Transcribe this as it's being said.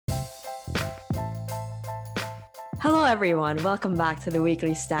Hello, everyone. Welcome back to the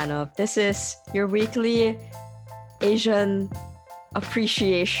weekly stand up. This is your weekly Asian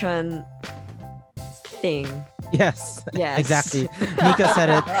appreciation thing. Yes, Yes. exactly. Nika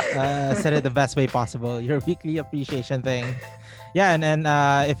said it the best way possible. Your weekly appreciation thing. Yeah, and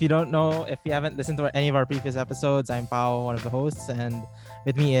if you don't know, if you haven't listened to any of our previous episodes, I'm Pao, one of the hosts, and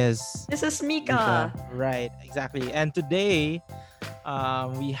with me is This is Nika. Mika. Right, exactly. And today,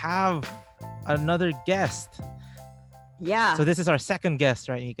 we have another guest. Yeah. So this is our second guest,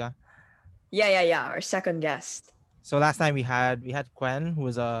 right, Nika? Yeah. Our second guest. So last time we had Quen, who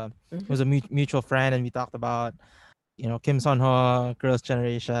was a Mhm. mutual friend, and we talked about Kim Son Ho, Girls'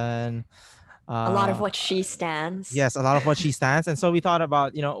 Generation. A lot of Uh, what she stands. yes, a lot of what she stands, and so we thought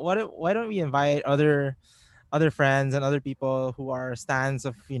about why don't we invite other friends and other people who are stands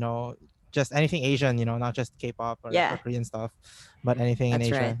of just anything Asian, not just K-pop or Yeah, Korean stuff, but anything in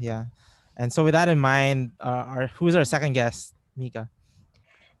that's right. Asia. Yeah, and so with that in mind, our who's our second guest, Mika?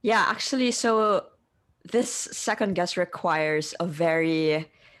 Yeah, actually, so this second guest requires a very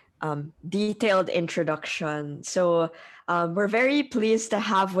detailed introduction. So we're very pleased to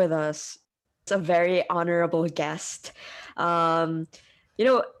have with us a very honorable guest. Um,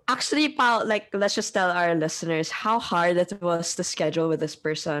 actually, Pao, like, let's just tell our listeners how hard it was to schedule with this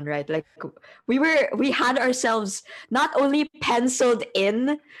person, right? Like, we had ourselves not only penciled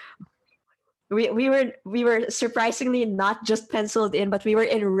in, we were surprisingly not just penciled in, but we were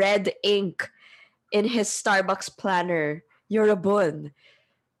in red ink in his Starbucks planner. Yorobun.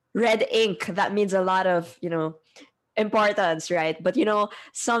 Red ink. That means a lot of, importance, right? But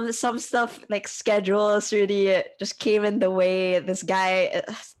some stuff like schedules really just came in the way. This guy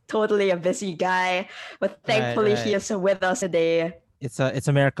is totally a busy guy, but Right, thankfully he right. is with us today. It's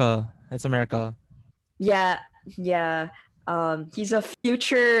a miracle. It's a miracle. Yeah, yeah. He's a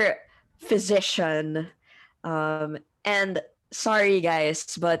future physician. And sorry,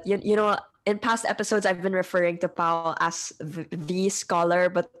 guys, but in past episodes, I've been referring to Pao as the scholar,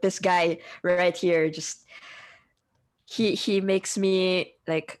 but this guy right here just he makes me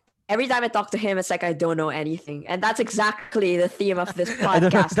like every time I talk to him, it's like I don't know anything, and that's exactly the theme of this I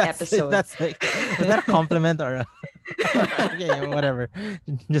don't know if podcast episode. that's like, is that a compliment or a okay, whatever.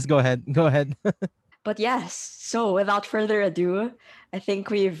 Just go ahead. Go ahead. But yes, so without further ado, I think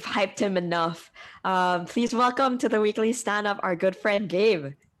we've hyped him enough. Please welcome to the weekly stand up our good friend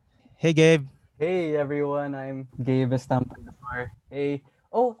Gabe. Hey, Gabe. Hey everyone, I'm Gabe Estampar. Hey.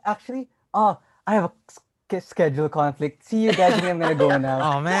 Oh, actually, I have a schedule conflict. See you guys. I think I'm gonna go now.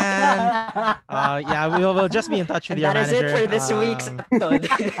 Oh man. Yeah, we'll just be in touch with And your that is it manager. for this week's episode.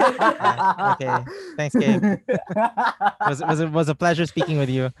 Yeah, okay. Thanks, Gabe. Was a pleasure speaking with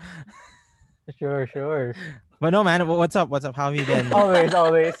you. Sure. But no, man. What's up? What's up? How have you been? Always.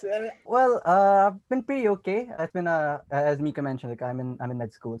 Well, I've been pretty okay. It's been as Mika mentioned, like I'm in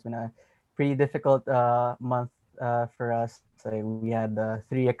med school. It's been a pretty difficult month for us. Like we had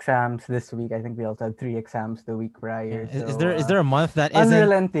 3 exams this week. I think we also had 3 exams the week Yeah. prior. Is there a month that isn't?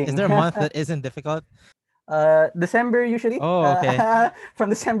 Unrelenting. Is there a month that isn't difficult? December usually. Oh, okay. From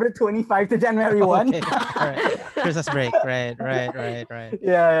December 25 to January 1. Okay. All right. Christmas break. Right.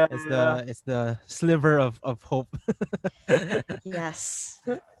 Yeah. It's the sliver of hope. Yes.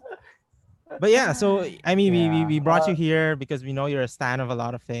 But yeah, so I mean, Yeah. we brought you here because we know you're a stan of a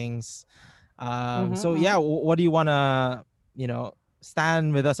lot of things. So Mhm. yeah, what do you wanna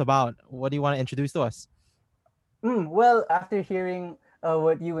stand with us about? What do you want to introduce to us? Well, after hearing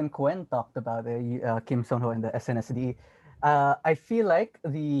what you and Quen talked about, Kim Son Ho and the SNSD, I feel like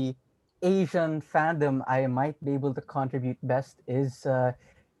the Asian fandom I might be able to contribute best is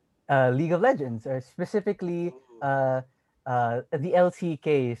League of Legends, or specifically the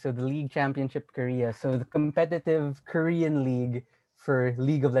LCK, so the League Championship Korea, so the competitive Korean league for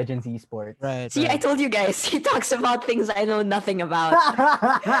League of Legends esports. Right, See, I right. told you guys, he talks about things I know nothing about.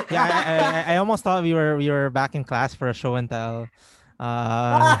 Yeah, I almost thought we were back in class for a show and tell.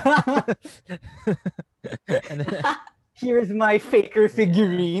 And then, Here's my faker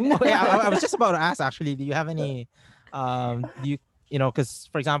figurine. oh, yeah, I was just about to ask actually. Do you have any? Do you know? Because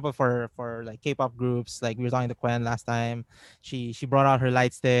for example, for like K-pop groups, like we were talking to Quen last time, she brought out her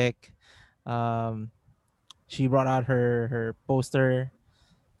light stick. Um, she brought out her poster.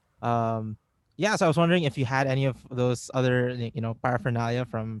 Um, yeah, so I was wondering if you had any of those other paraphernalia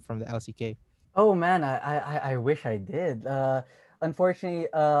from the LCK. Oh man, I wish I did. Unfortunately,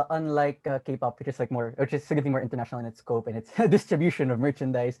 unlike K-pop, which is significantly more international in its scope and its distribution of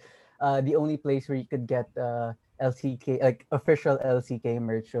merchandise, the only place where you could get LCK, like official LCK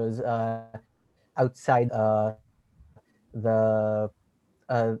merch, was outside the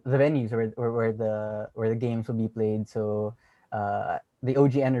the venues where the games will be played. So the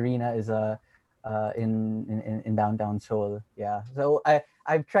OGN Arena is in downtown Seoul. Yeah. So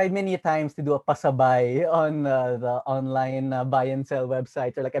I've tried many times to do a pasabay on the online buy and sell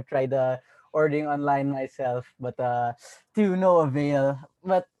websites, or like I've tried ordering online myself, but to no avail.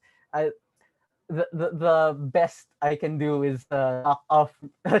 But I the best I can do is knock off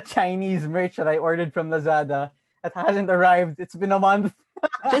Chinese merch that I ordered from Lazada that hasn't arrived. It's been a month.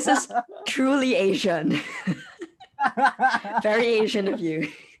 This is truly Asian. Very Asian of you.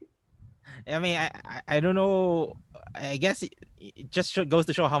 I mean, I don't know. I guess it just goes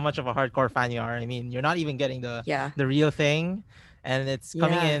to show how much of a hardcore fan you are. I mean, you're not even getting Yeah. the real thing, and it's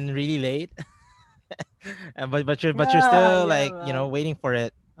coming Yeah. in really late. But you're Yeah, still yeah, like man. waiting for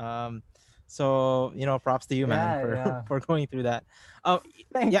it. So props to you, man, Yeah, for yeah. for going through that. Um,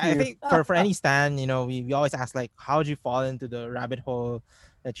 Thank yeah, I you. think for any stan, we always ask like, how'd you fall into the rabbit hole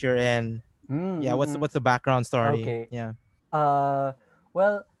that you're in? Yeah, what's Mm-mm. what's the background story? Okay. Yeah. Uh,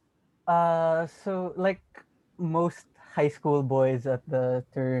 well, so like most high school boys at the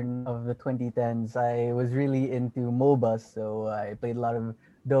turn of the 2010s, I was really into MOBAs. So I played a lot of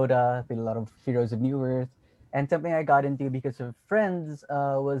Dota, played a lot of Heroes of New Earth, and something I got into because of friends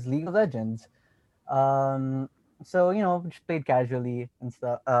was League of Legends. Um, so just played casually and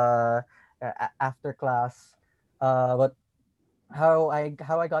stuff. After class, but how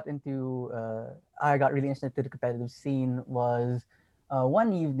I got into I got really interested to the competitive scene was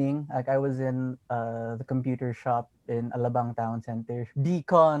one evening, like I was in the computer shop in Alabang Town Center,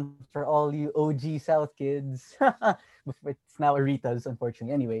 Beacon for all you OG South kids. It's now Aritas,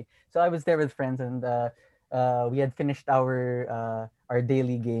 unfortunately. Anyway, so I was there with friends, and we had finished our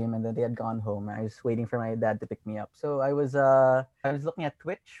daily game, and then they had gone home. I was waiting for my dad to pick me up, so I was looking at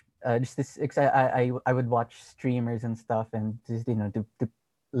Twitch. Just this, I would watch streamers and stuff, and just to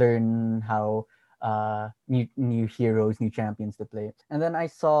learn how new heroes, new champions to play. And then uh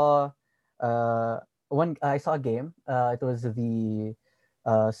I saw a game. It was the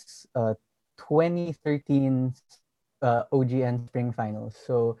uh, s- uh 2013 OGN Spring Finals.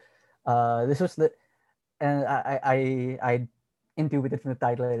 So this was the and I intuited from the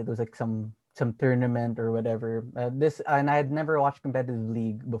title that it was like some tournament or whatever. This and I had never watched competitive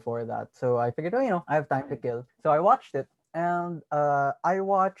league before that, so I figured, I have time to kill. So I watched it, and I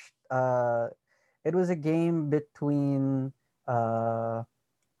watched. It was a game between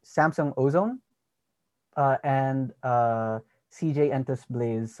Samsung Ozone and CJ Entus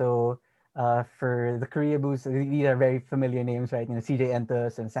Blaze. So for the Koreaboos, these are very familiar names, right? CJ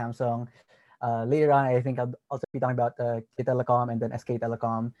Entus and Samsung. Later on, I think I'll also be talking about K Telecom and then SK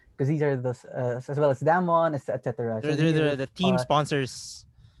Telecom, because these are as well as Damon, etc. So They're these are the team sponsors,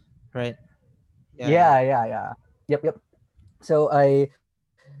 right? Yeah, yeah. yeah. Yep. So I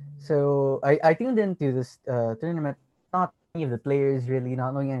tuned into this tournament, not any of the players really,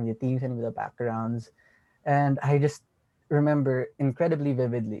 not knowing any of the teams, any of the backgrounds, and I just remember incredibly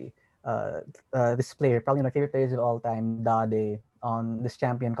vividly this player, probably my favorite players of all time, Dade, on this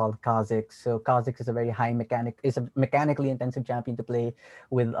champion called Kha'Zix. So Kha'Zix is a mechanically intensive champion to play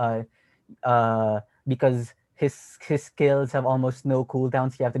with, because his skills have almost no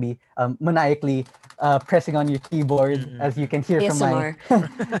cooldowns. You have to be maniacally pressing on your keyboard, as you can hear from my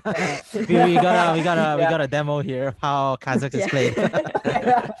ASMR. we yeah. got a demo here of how Kazakh is Yeah. played.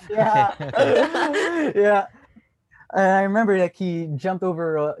 Okay, Yeah, okay. yeah. I remember like he jumped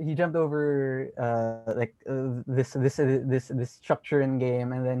over this structure in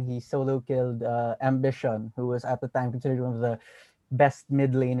game, and then he solo killed Ambition, who was at the time considered one of the best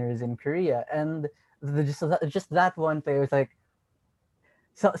mid laners in Korea. And just that one player was like,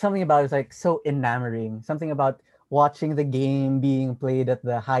 something about it was like so enamoring. Something about watching the game being played at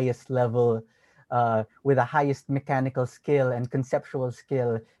the highest level, with the highest mechanical skill and conceptual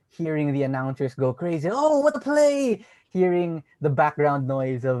skill. Hearing the announcers go crazy, oh, what a play! Hearing the background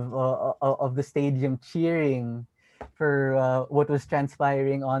noise of the stadium cheering for what was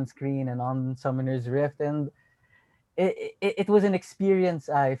transpiring on screen and on Summoner's Rift, and it was an experience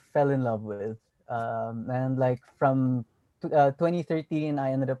I fell in love with. And like from 2013,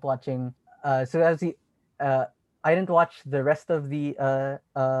 I ended up watching. So as the I didn't watch the rest of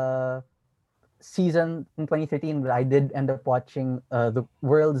the season in 2013, but I did end up watching the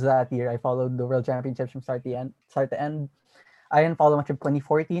Worlds that year. I followed the World Championships from start to end. I didn't follow much of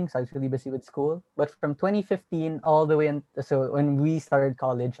 2014 because I was really busy with school. But from 2015 all the way so when we started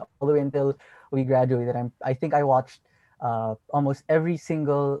college, all the way until we graduated, I think I watched almost every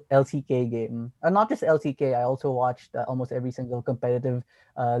single LCK game. Not just LCK, I also watched almost every single competitive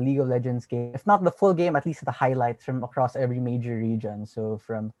League of Legends game. If not the full game, at least the highlights from across every major region. So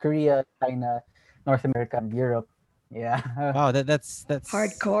from Korea, China, North America, and Europe. Yeah. Wow,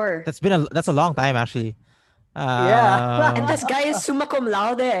 Hardcore. that's a long time actually. Yeah. And this guy is summa cum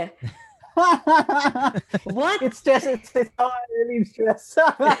laude. What? It's just it's how I relieve stress.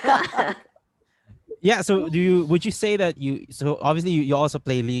 Yeah, so would you say that so obviously you also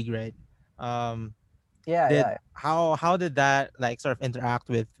play League, right? Um Yeah, did yeah. how did that like sort of interact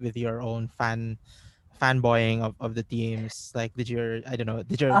with your own fanboying of the teams? Like did your I don't know,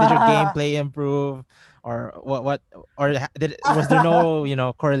 did your gameplay improve, or what or did was there no,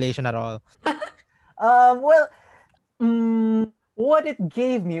 correlation at all? Well, what it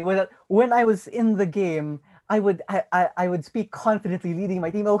gave me was that when I was in the game, I would speak confidently, leading my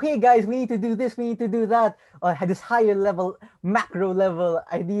team. Oh, hey guys, we need to do this, we need to do that. I had this higher level, macro level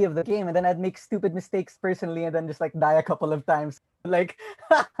idea of the game, and then I'd make stupid mistakes personally, and then just like die a couple of times. Like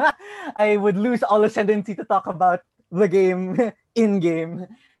I would lose all ascendancy to talk about the game in game.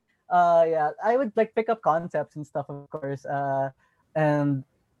 Yeah, I would like pick up concepts and stuff, of course. And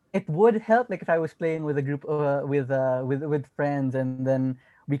it would help like if I was playing with a group with friends, and then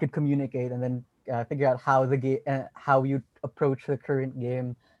we could communicate and then figure out how the game how you approach the current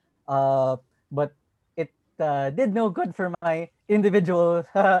game. But it did no good for my individual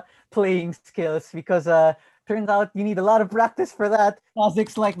playing skills because turns out you need a lot of practice for that.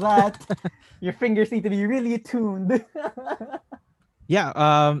 Physics like that, your fingers need to be really attuned.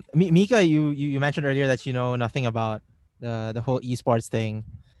 Yeah, Mika, you mentioned earlier that you know nothing about the whole esports thing.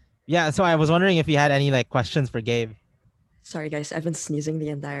 Yeah, so I was wondering if you had any like questions for Gabe. Sorry, guys. I've been sneezing the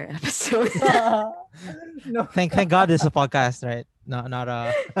entire episode. No. Thank God this is a podcast, right? Not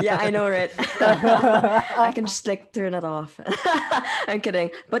Yeah, I know, right? I can just like turn it off. I'm kidding.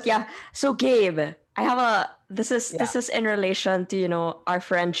 But yeah, so Gabe, I have a this is in relation to, our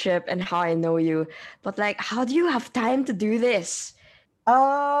friendship and how I know you. But like, how do you have time to do this?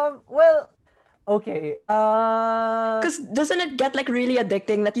 Well, okay. Because doesn't it get like really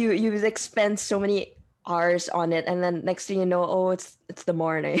addicting that you like spend so many hours on it, and then next thing you know, oh, it's the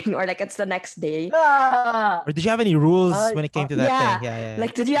morning or like it's the next day. Ah, or did you have any rules uh, when it came uh, to that thing? Yeah. Yeah, yeah, yeah.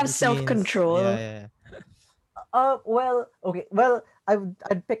 Like, did you have self Routines. Yeah, control? yeah, well, okay. Well,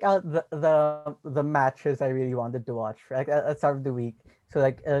 I'd pick out the matches I really wanted to watch, right, at the start of the week. So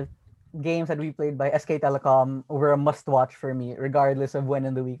like games that we played by SK Telecom were a must watch for me, regardless of when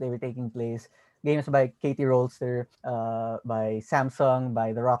in the week they were taking place. Games by KT Rolster, by Samsung,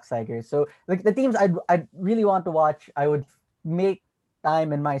 by the Rock Tigers. So like the teams I'd really want to watch, I would make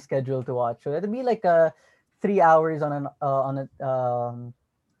time in my schedule to watch. So it'd be like 3 hours on a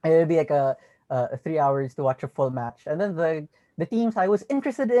it'd be like a 3 hours to watch a full match, and then the teams I was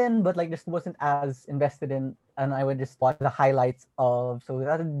interested in, but like just wasn't as invested in, and I would just watch the highlights of. So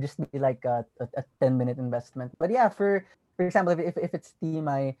that would just be like a 10-minute investment. But yeah, for example, if it's team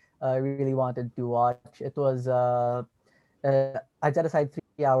I really wanted to watch, it was I'd set aside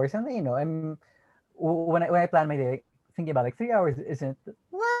 3 hours, and you know, when I plan my day, thinking about like 3 hours isn't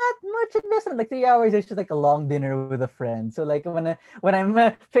that much investment. Like 3 hours is just like a long dinner with a friend. So like when I'm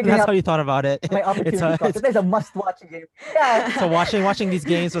figuring That's out how you thought about it. my opportunity cost, if there's a must-watch game, yeah. So watching these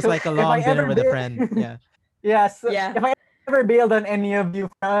games was So like a if I long dinner ever with a friend. Yeah. yes, Yeah. if I ever bailed on any of you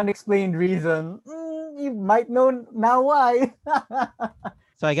for an unexplained reason, you might know now why.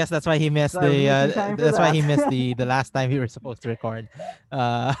 So I guess that's why he missed So I'm the making time for that's why that. he missed the last time we were supposed to record.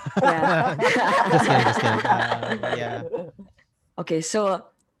 Uh, Yeah. just kidding, just kidding. Yeah. Okay, so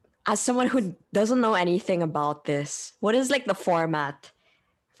as someone who doesn't know anything about this, what is like the format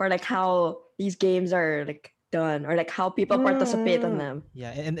for like how these games are like done, or like how people participate in Mm, them?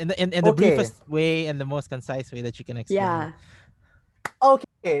 Yeah, in the okay, briefest way and the most concise way that you can explain it, Yeah.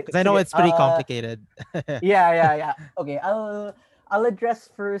 okay, because I know sige. it's pretty complicated. Yeah. Okay, I'll address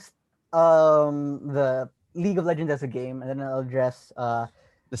first the League of Legends as a game, and then I'll address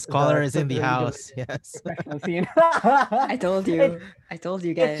The scholar is in the the League of house. Legends Yes. professional scene. I told it, you. I told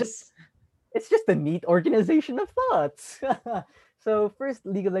you it's just guys. it's just a neat organization of thoughts. So first,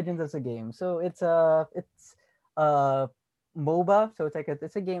 League of Legends as a game. So it's uh MOBA. So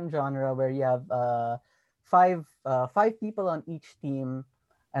it's a game genre where you have five people on each team,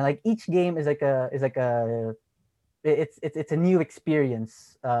 and like each game is like a it's a new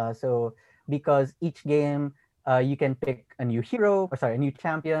experience. So because each game you can pick a new hero, or sorry, a new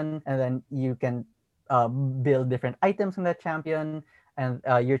champion, and then you can build different items from that champion, and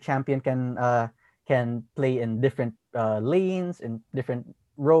your champion can play in different lanes in different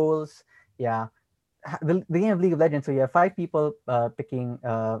roles. Yeah, the game of League of Legends. So you have five people picking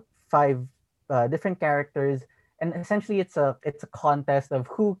five different characters, and essentially it's a contest of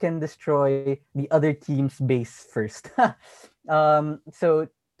who can destroy the other team's base first. So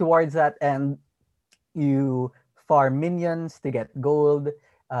towards that end, you farm minions to get gold.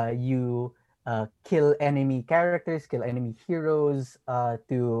 You kill enemy characters, kill enemy heroes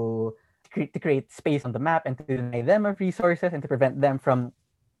to create space on the map and to deny them of resources and to prevent them from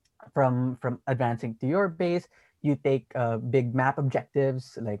advancing to your base. You take big map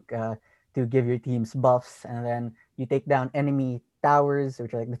objectives like to give your teams buffs, and then you take down enemy towers,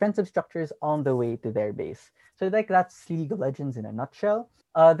 which are like defensive structures, on the way to their base. So like that's League of Legends in a nutshell.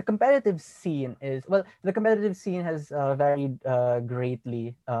 The competitive scene is well. The competitive scene has varied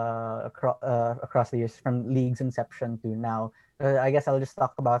greatly across the years from League's inception to now. I guess I'll just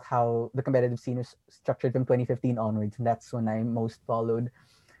talk about how the competitive scene is structured from 2015 onwards, and that's when I most followed.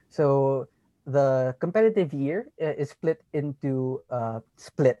 So the competitive year is split into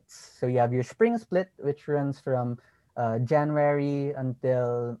splits. So you have your spring split, which runs from January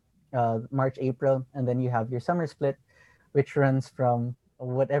until March, April, and then you have your summer split, which runs from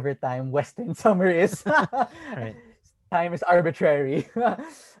whatever time Western summer is. Right. Time is arbitrary.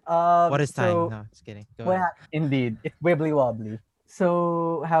 What is time? So No, just kidding. Go well, ahead. indeed, it's wibbly wobbly.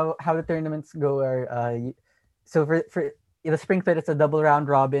 So how the tournaments go are so for the spring fit it's a double round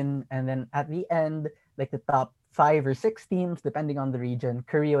robin, and then at the end, like the top five or six teams, depending on the region,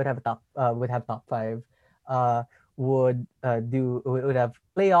 Korea would have top five, would have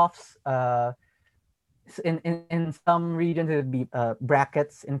playoffs. In some regions it would be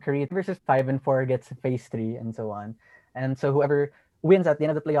brackets. In Korea, versus 5 and 4 gets phase three and so on, and so whoever wins at the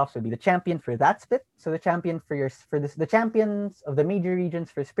end of the playoffs would be the champion for that split. So the champion the champions of the major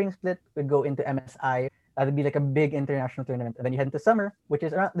regions for spring split would go into MSI. That would be like a big international tournament, and then you head into summer, which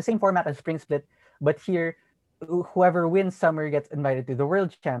is around the same format as spring split, but here whoever wins summer gets invited to the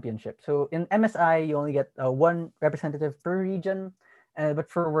world championship. So in MSI you only get one representative per region, but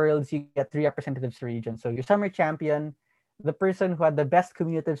for worlds you get three representatives per region. So your summer champion, the person who had the best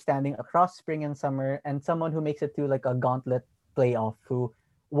cumulative standing across spring and summer, and someone who makes it to like a gauntlet playoff who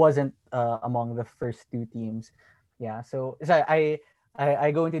wasn't among the first two teams. Yeah, so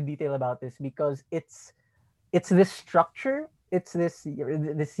I go into detail about this because it's this structure, it's this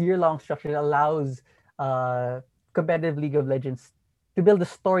year long structure that allows competitive League of Legends to build a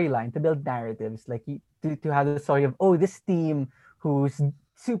storyline, to build narratives, like to have the story of, oh, this team who's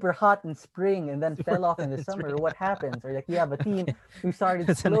super hot in spring and then Super fell off in hot the in summer. spring. What happens? Or like you have a team who started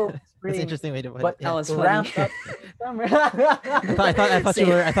That's slow in that's an spring interesting way to put it. but That Yeah. was funny. ramped up in summer. Same.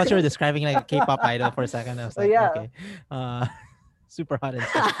 I thought you were describing like a K-pop idol for a second. I was So like, yeah. okay, uh, super hot in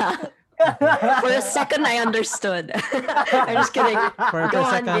spring. For a second, I understood. I'm just kidding. For Go a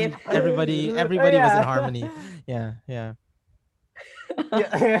on, Gabe. second, everybody was in Yeah. harmony. Yeah, yeah.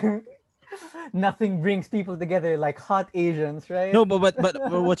 Yeah. Nothing brings people together like hot Asians, right? No, but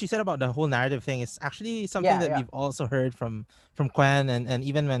what you said about the whole narrative thing is actually something Yeah, that yeah. we've also heard from Quen, and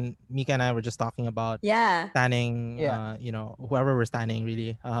even when Mika and I were just talking about Yeah. standing, Yeah. whoever we're standing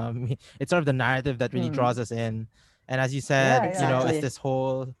really, it's sort of the narrative that really Hmm. draws us in. And as you Yeah, said, yeah, yeah. it's Exactly. this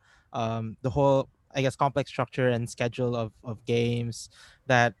whole the whole, I guess, complex structure and schedule of games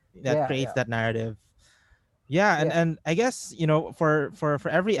that Yeah, creates yeah. that narrative. Yeah, Yeah. and I guess, for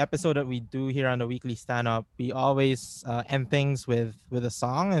every episode that we do here on the weekly stand up, we always end things with a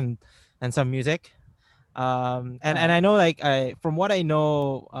song and some music. And Uh, I know, like, I from what I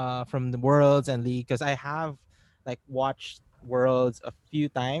know from the Worlds and League, because I have like watched Worlds a few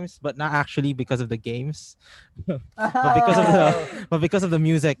times, but not actually because of the games, but because of the oh, but because of the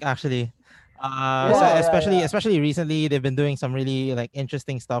music actually. So yeah, Oh. yeah, yeah. especially recently, they've been doing some really like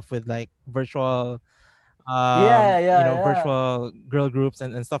interesting stuff with like Yeah, yeah, yeah. virtual girl groups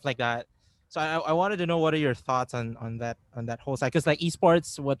and stuff like that. So I wanted to know, what are your thoughts on that whole side, because like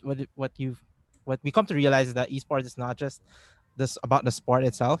esports, what we come to realize is that esports is not just this about the sport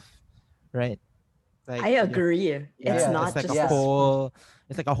itself, right? Like, I yeah, agree. It's yeah, Yeah, it's not like a just the yeah. whole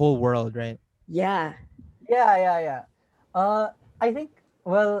it's like a whole world, right? yeah. Yeah, yeah, yeah. I think.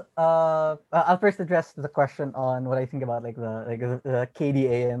 Well, I'll first address the question on what I think about like the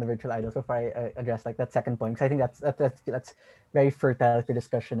KDA and the virtual idols before I address like that second point, because I think that's very fertile for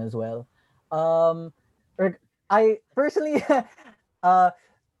discussion as well. Um, reg- I personally, uh,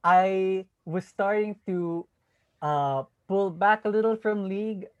 I was starting to pull back a little from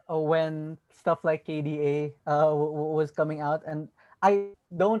League when stuff like KDA was coming out, and I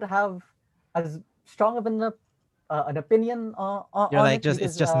don't have as strong of an opinion You're on like, it just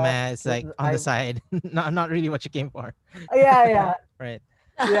it's because just meh, it's like on the I've side, not really what you came for. yeah, yeah, Right.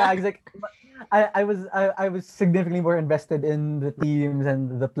 yeah, exactly. I was significantly more invested in the teams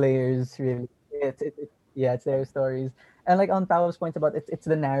and the players. Really, yeah, it's their stories. And like on Pao's points about it's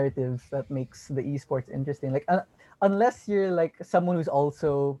the narrative that makes the esports interesting. Like unless you're like someone who's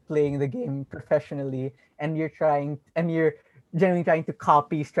also playing the game professionally and you're generally trying to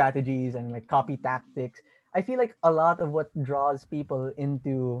copy strategies and like copy tactics. I feel like a lot of what draws people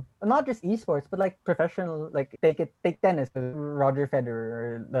into not just esports but like professional, like take tennis with Roger Federer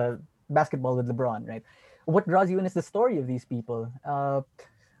or the basketball with LeBron, right? What draws you in is the story of these people.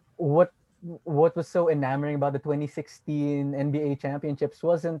 What what was so enamoring about the 2016 NBA championships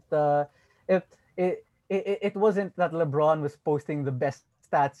wasn't it, it wasn't that LeBron was posting the best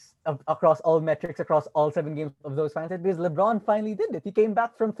stats across all metrics across all 7 games of those finals. Because LeBron finally did it. He came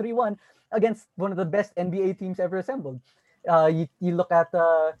back from 3-1 against one of the best NBA teams ever assembled. You look at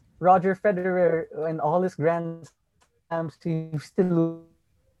Roger Federer and all his Grand Slams, he's still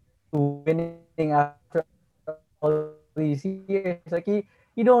winning after all these years. Like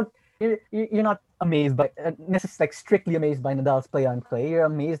you don't you're not amazed by necessarily like strictly amazed by Nadal's play on clay. You're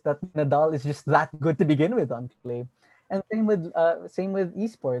amazed that Nadal is just that good to begin with on clay. And same with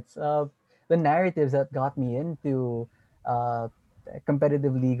esports. The narratives that got me into uh,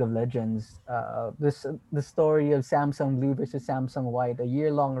 competitive League of Legends. The story of Samsung Blue versus Samsung White, a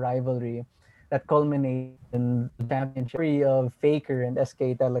year-long rivalry that culminated in the championship. Story of Faker and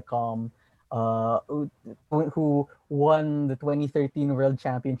SK Telecom, who won the 2013 World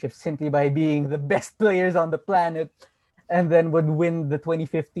Championship simply by being the best players on the planet, and then would win the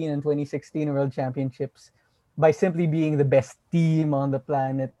 2015 and 2016 World Championships by simply being the best team on the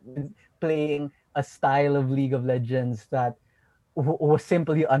planet, playing a style of League of Legends that was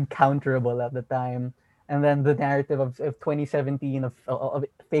simply uncounterable at the time. And then the narrative of 2017 of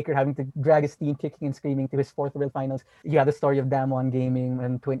Faker having to drag his team kicking and screaming to his fourth World Finals. You have the story of Damwon Gaming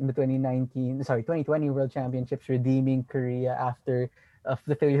and the 2020 World Championships redeeming Korea after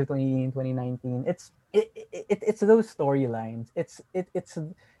the failure of 2019. It's those storylines.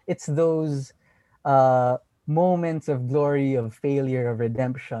 It's those moments of glory, of failure, of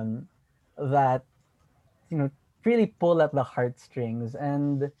redemption that you know really pull at the heartstrings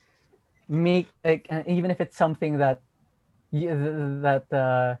and make like even if it's something that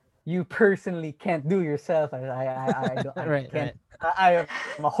you personally can't do yourself. I Right, can't. right.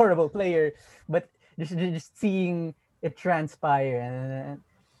 I'm a horrible player, but just seeing it transpire and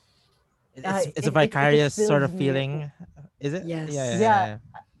It's a it vicarious sort fills of me. feeling. Is it? Yeah, yeah, Yes. Yeah, yeah.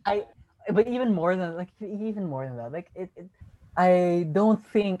 I. But even more than that, I don't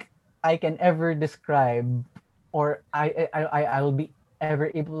think I can ever describe, or I'll be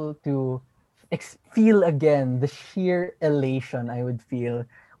ever able to feel again the sheer elation I would feel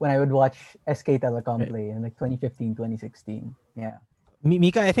when I would watch SK Telecom Right. play in like 2015, 2016. Yeah.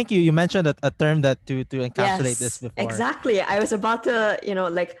 Mika, I think you mentioned a term that to encapsulate this Yes, before. exactly. I was about to,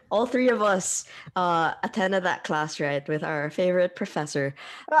 like all three of us attended that class, right, with our favorite professor,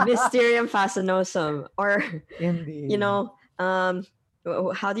 Mysterium Fascinosum, or you Indeed. know,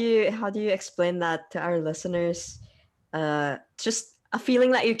 how do you explain that to our listeners? Just a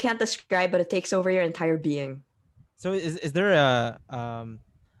feeling that you can't describe, but it takes over your entire being. So is there a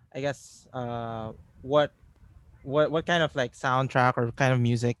I guess what what kind of like soundtrack or kind of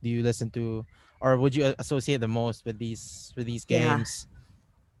music do you listen to, or would you associate the most with these Yeah, games,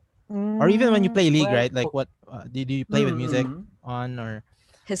 or even when you play League, Well, right? Like what do you play with music mm-mm. on or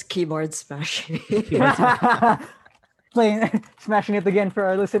his keyboard smashing. keyboard smash? Playing, smashing it again for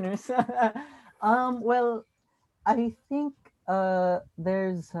our listeners. Well, I think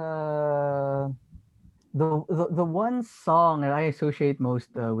there's the one song that I associate most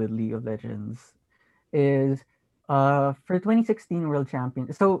with League of Legends is for 2016 World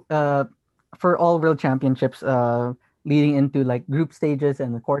Champion. So for all World Championships, leading into like group stages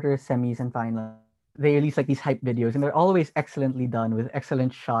and the quarters, semis, and finals, they release like these hype videos, and they're always excellently done with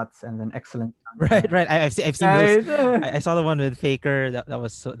excellent shots and then excellent Right, soundtrack. right. I've seen those. Right. I saw the one with Faker. That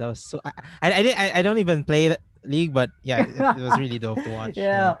was so. I don't even play the League, but yeah, it was really dope to watch.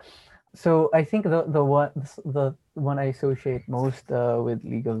 Yeah. Yeah. So I think the one I associate most with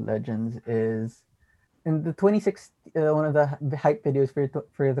League of Legends is in the 26 one of the hype videos for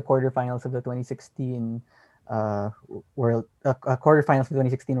the quarterfinals of the 2016 quarterfinals of the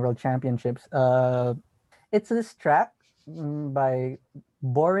 2016 World Championships. It's this track by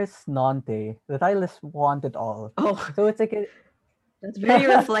Boris Nonte. The title is "Want It All." Oh, So it's like a, that's very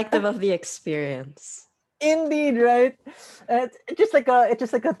reflective of the experience. indeed, right? It's just like a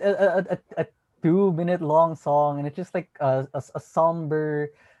 2 minute long song, and it's just like a somber,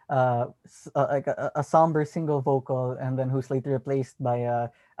 like a somber single vocal, and then who's later replaced by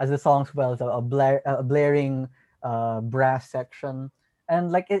as the song swells, a blaring brass section,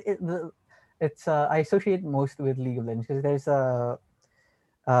 and like it's I associate most with League of Legends because there's a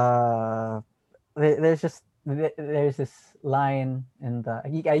there's just there's this line, and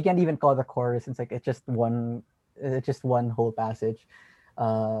you can't even call it a chorus. It's just one whole passage.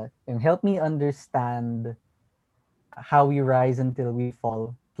 And help me understand how we rise until we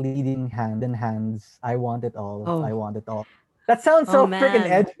fall, pleading hand in hands. I want it all. I Oh, want it all. That sounds oh so freaking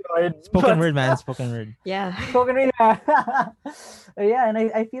man. edgy, Lord, Spoken but word, man. Spoken word. Yeah. spoken word. Yeah, and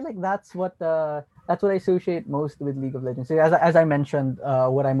I feel like that's what I associate most with League of Legends. So as I mentioned,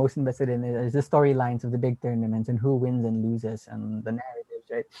 what I'm most invested in is the storylines of the big tournaments and who wins and loses and the narratives,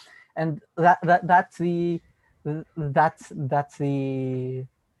 right? And that's the that's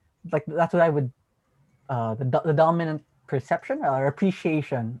what I would the dominant perception or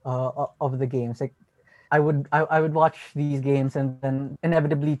appreciation of the games. Like I would watch these games, and then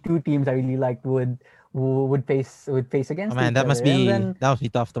inevitably two teams I really liked would face Oh against man, each other, and then that must be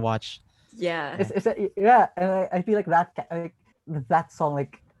tough to watch. Yeah. yeah, and I feel like like that song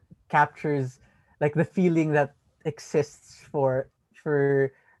like captures like the feeling that exists for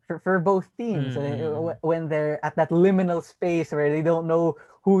for both teams, and Mm. when they're at that liminal space where they don't know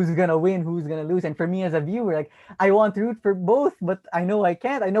who's gonna win, who's gonna lose. And for me as a viewer, like I want to root for both, but I know I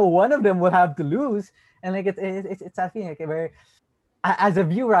can't. I know one of them will have to lose, and like it's that feeling like where as a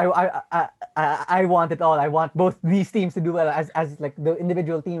viewer, I want it all. I want both these teams to do well. As like the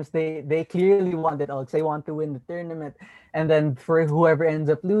individual teams, they clearly want it all because they want to win the tournament. And then for whoever ends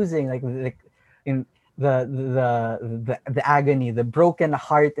up losing, like in the agony, the broken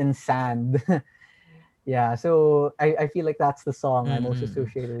heart and sand. Yeah, so I feel like that's the song I most Mm.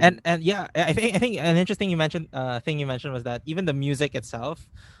 associated with. And yeah, I think an interesting thing you mentioned was that even the music itself,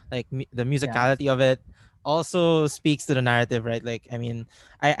 like the Yeah, musicality of it, also speaks to the narrative, right? Like I mean,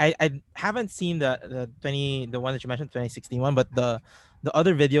 I haven't seen the one that you mentioned, 2016 one, but the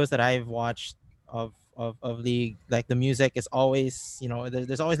other videos that I've watched of League, like the music is always,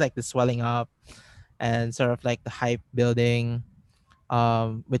 there's always like the swelling up and sort of like the hype building,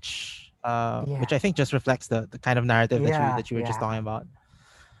 which yeah, I think just reflects the kind of narrative that you yeah, that you were just yeah, talking about.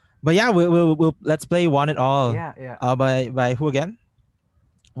 But yeah, we'll let's play "Want It All." yeah. By who again?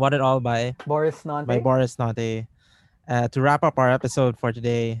 "Want It All" Boris by Nante. Boris Nate. To wrap up our episode for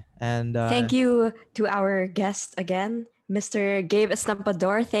today, and Thank you to our guest again, Mr. Gabe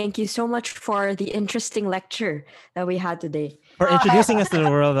Estampador. Thank you so much for the interesting lecture that we had today. for introducing us to the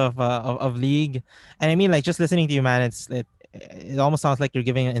world of League. And I mean, like just listening to you, man, it almost sounds like you're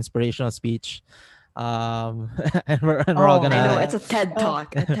giving an inspirational speech. And we're all Oh I know gonna it's a man. TED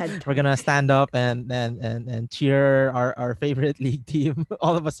talk, a TED we're talk. gonna stand up and cheer our favorite League team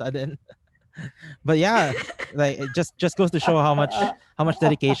all of a sudden. But yeah, like it just goes to show how much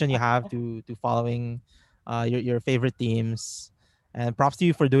dedication you have to following your favorite teams. And props to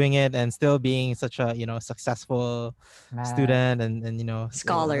you for doing it and still being such a successful Man. student and a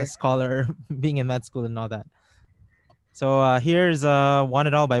Scholar. scholar being in med school and all that. So here's "Want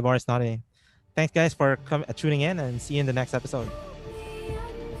It All" by Boris Nade. Thanks guys for tuning in, and see you in the next episode.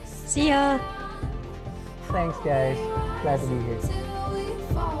 See ya. Thanks, guys. Glad to be here.